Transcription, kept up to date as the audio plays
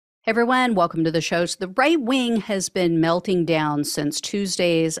Everyone, welcome to the show. So the right wing has been melting down since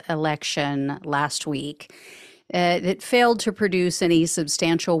Tuesday's election last week. It failed to produce any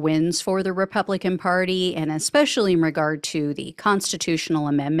substantial wins for the Republican Party, and especially in regard to the constitutional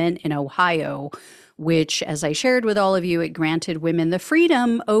amendment in Ohio, which, as I shared with all of you, it granted women the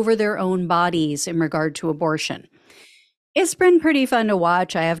freedom over their own bodies in regard to abortion. It's been pretty fun to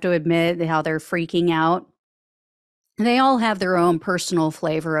watch, I have to admit, how they're freaking out. They all have their own personal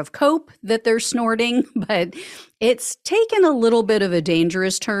flavor of cope that they're snorting, but it's taken a little bit of a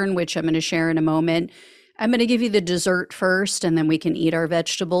dangerous turn, which I'm going to share in a moment. I'm going to give you the dessert first, and then we can eat our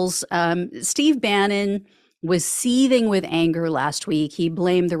vegetables. Steve Bannon was seething with anger last week. He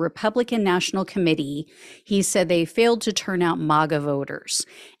blamed the Republican National Committee. He said they failed to turn out MAGA voters.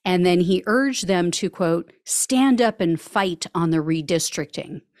 And then he urged them to, quote, stand up and fight on the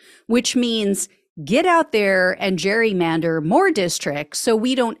redistricting, which means get out there and gerrymander more districts so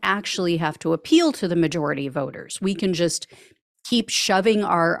we don't actually have to appeal to the majority of voters. We can just keep shoving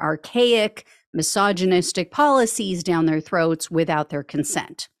our archaic, misogynistic policies down their throats without their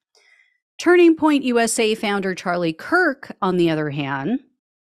consent. Turning Point USA founder Charlie Kirk, on the other hand,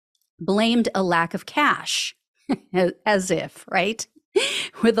 blamed a lack of cash, as if, right?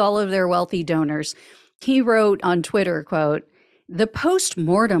 With all of their wealthy donors. He wrote on Twitter, quote, the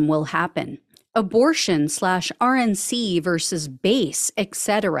post-mortem will happen. Abortion/RNC versus base,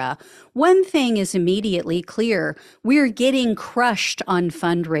 etc. One thing is immediately clear. We're getting crushed on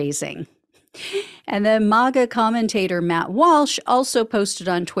fundraising. And then MAGA commentator Matt Walsh also posted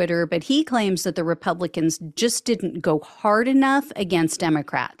on Twitter, but he claims that the Republicans just didn't go hard enough against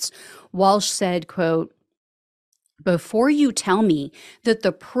Democrats. Walsh said, quote, before you tell me that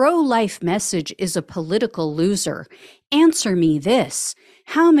the pro-life message is a political loser, answer me this.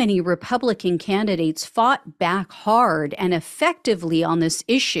 How many Republican candidates fought back hard and effectively on this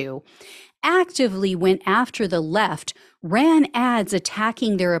issue, actively went after the left, ran ads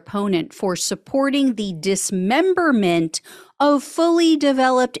attacking their opponent for supporting the dismemberment of fully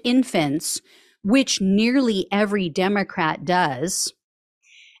developed infants, which nearly every Democrat does,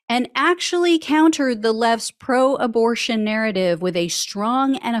 and actually countered the left's pro-abortion narrative with a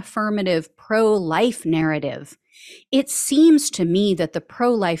strong and affirmative pro-life narrative. It seems to me that the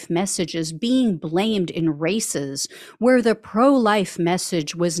pro-life message is being blamed in races where the pro-life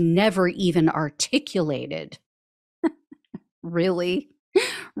message was never even articulated. Really?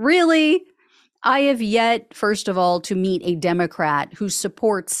 Really? I have yet, first of all, to meet a Democrat who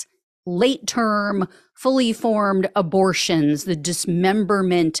supports late-term, fully formed abortions, the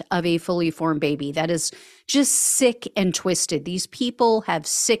dismemberment of a fully formed baby. That is just sick and twisted. These people have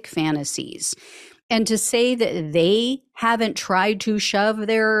sick fantasies. And to say that they haven't tried to shove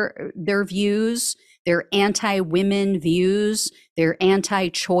their views, their anti-women views, their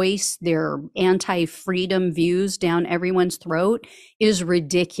anti-choice, their anti-freedom views down everyone's throat is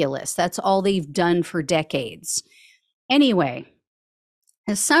ridiculous. That's all they've done for decades. Anyway,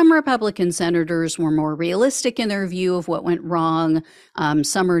 some Republican senators were more realistic in their view of what went wrong.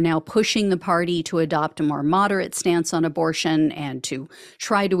 Some are now pushing the party to adopt a more moderate stance on abortion and to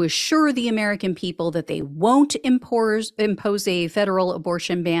try to assure the American people that they won't impose a federal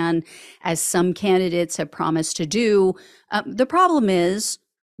abortion ban, as some candidates have promised to do. The problem is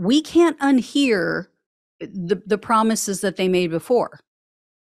we can't unhear the promises that they made before,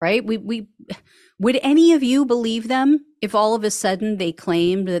 right? Would any of you believe them if all of a sudden they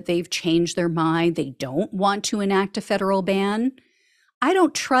claimed that they've changed their mind, they don't want to enact a federal ban? I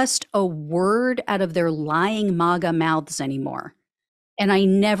don't trust a word out of their lying MAGA mouths anymore, and I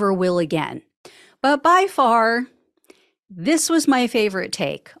never will again. But by far, this was my favorite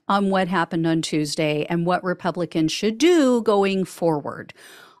take on what happened on Tuesday and what Republicans should do going forward.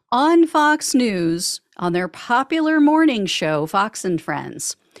 On Fox News, on their popular morning show, Fox and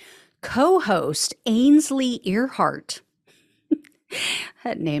Friends, co-host Ainsley Earhart.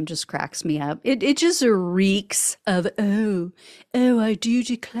 That name just cracks me up. It just reeks of, I do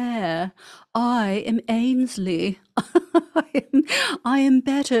declare, I am Ainsley. I am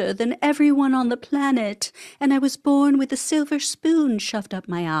better than everyone on the planet, and I was born with a silver spoon shoved up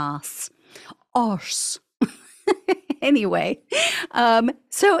my ass. Arse. Anyway,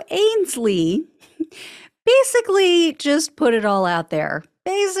 so Ainsley basically just put it all out there.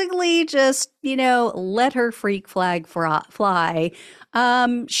 Basically just, let her freak flag fly.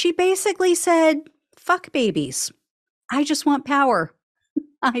 She basically said, fuck babies. I just want power.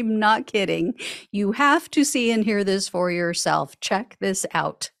 I'm not kidding. You have to see and hear this for yourself. Check this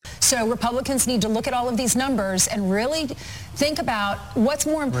out. So Republicans need to look at all of these numbers and really think about what's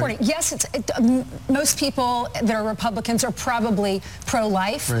more important. Right. Yes, most people that are Republicans are probably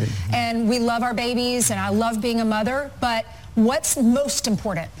pro-life, right, and we love our babies, and I love being a mother, but what's most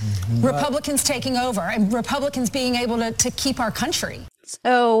important? Mm-hmm. Republicans taking over and Republicans being able to keep our country.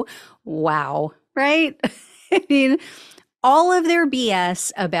 So, wow, right? I mean, all of their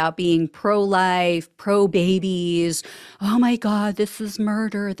BS about being pro-life, pro-babies. Oh my God, this is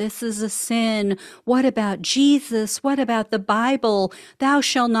murder. This is a sin. What about Jesus? What about the Bible? Thou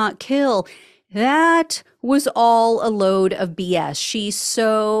shalt not kill. That was all a load of BS. She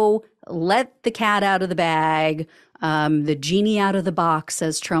so let the cat out of the bag, the genie out of the box,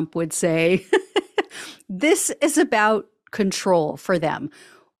 as Trump would say. This is about control for them.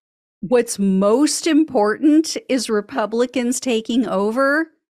 What's most important is Republicans taking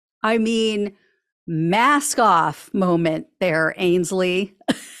over. I mean, mask off moment there, Ainsley.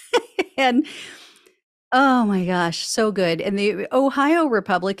 And oh my gosh, so good. And the Ohio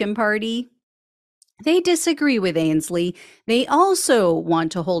Republican Party, they disagree with Ainsley. They also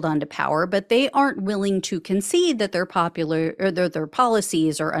want to hold on to power, but they aren't willing to concede that they're popular or their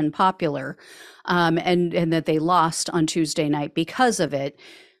policies are unpopular, and that they lost on Tuesday night because of it.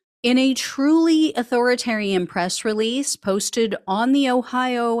 In a truly authoritarian press release posted on the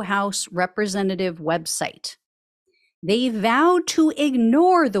Ohio House Representative website, they vowed to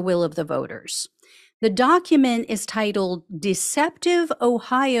ignore the will of the voters. The document is titled Deceptive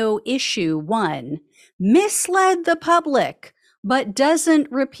Ohio Issue 1, Misled the Public, but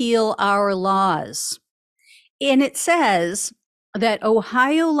doesn't repeal our laws. And it says that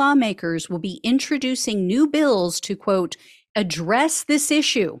Ohio lawmakers will be introducing new bills to, quote, address this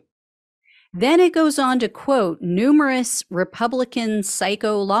issue. Then it goes on to quote numerous Republican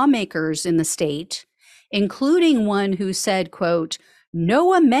psycho lawmakers in the state, including one who said, quote,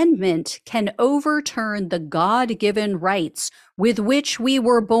 no amendment can overturn the God-given rights with which we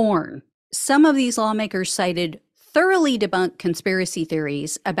were born. Some of these lawmakers cited thoroughly debunked conspiracy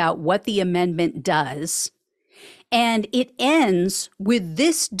theories about what the amendment does. And it ends with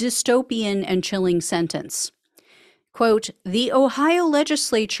this dystopian and chilling sentence. Quote, the Ohio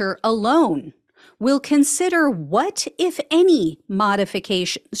legislature alone will consider what, if any,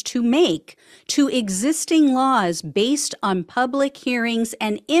 modifications to make to existing laws based on public hearings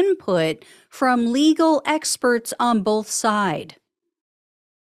and input from legal experts on both sides,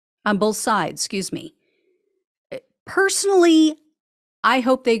 excuse me. Personally, I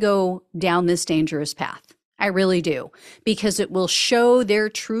hope they go down this dangerous path. I really do, because it will show their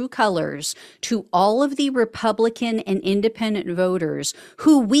true colors to all of the Republican and independent voters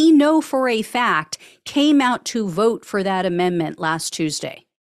who we know for a fact came out to vote for that amendment last Tuesday.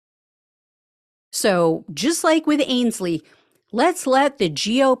 So just like with Ainsley, let's let the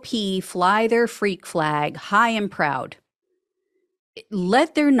GOP fly their freak flag high and proud.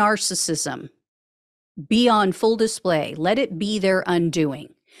 Let their narcissism be on full display. Let it be their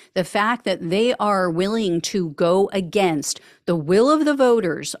undoing. The fact that they are willing to go against the will of the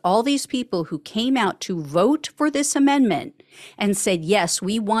voters, all these people who came out to vote for this amendment and said, yes,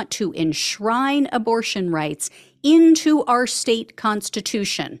 we want to enshrine abortion rights into our state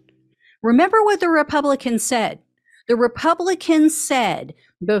constitution. Remember what the Republicans said. The Republicans said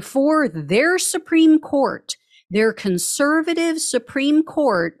before their Supreme Court, their conservative Supreme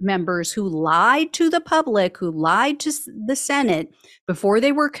Court members who lied to the public, who lied to the Senate before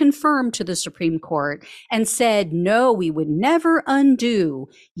they were confirmed to the Supreme Court and said, no, we would never undo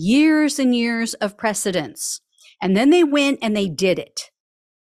years and years of precedents. And then they went and they did it.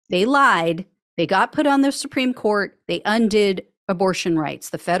 They lied. They got put on the Supreme Court. They undid abortion rights,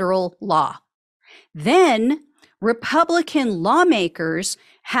 the federal law. Then Republican lawmakers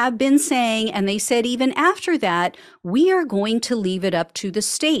have been saying, and they said even after that, we are going to leave it up to the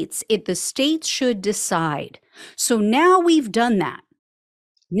states. The states should decide. So now we've done that.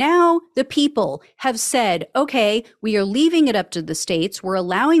 Now the people have said, okay, we are leaving it up to the states. We're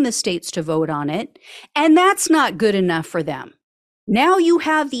allowing the states to vote on it. And that's not good enough for them. Now you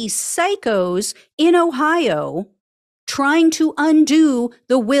have these psychos in Ohio trying to undo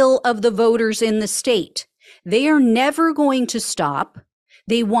the will of the voters in the state. They are never going to stop.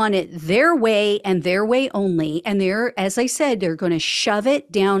 They want it their way and their way only. And they're, as I said, they're going to shove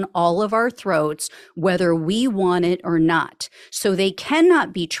it down all of our throats, whether we want it or not. So they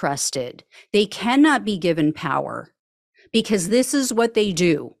cannot be trusted. They cannot be given power because this is what they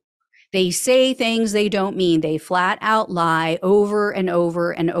do. They say things they don't mean. They flat out lie over and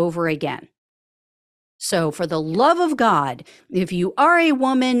over and over again. So for the love of God, if you are a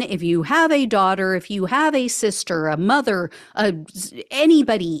woman, if you have a daughter, if you have a sister, a mother,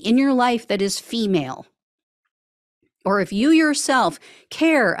 anybody in your life that is female, or if you yourself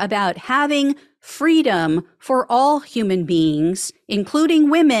care about having freedom for all human beings,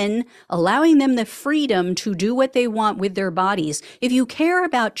 including women, allowing them the freedom to do what they want with their bodies, if you care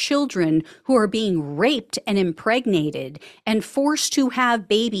about children who are being raped and impregnated and forced to have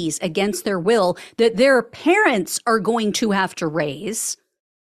babies against their will that their parents are going to have to raise,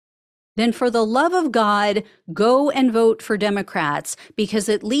 then for the love of God, go and vote for Democrats, because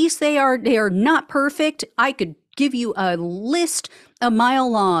at least they are not perfect. I could give you a list a mile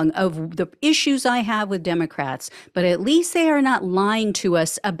long of the issues I have with Democrats, but at least they are not lying to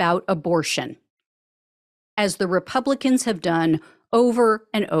us about abortion, as the Republicans have done over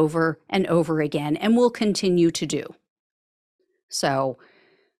and over and over again, and will continue to do. So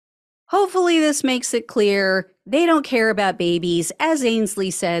hopefully this makes it clear they don't care about babies. As Ainsley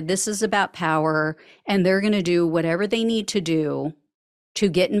said, this is about power, and they're going to do whatever they need to do to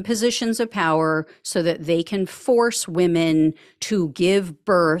get in positions of power so that they can force women to give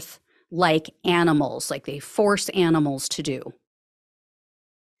birth like animals, like they force animals to do.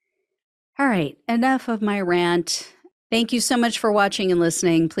 All right, enough of my rant. Thank you so much for watching and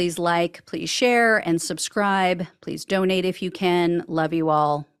listening. Please like, please share, and subscribe. Please donate if you can. Love you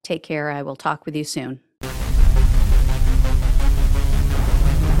all. Take care. I will talk with you soon.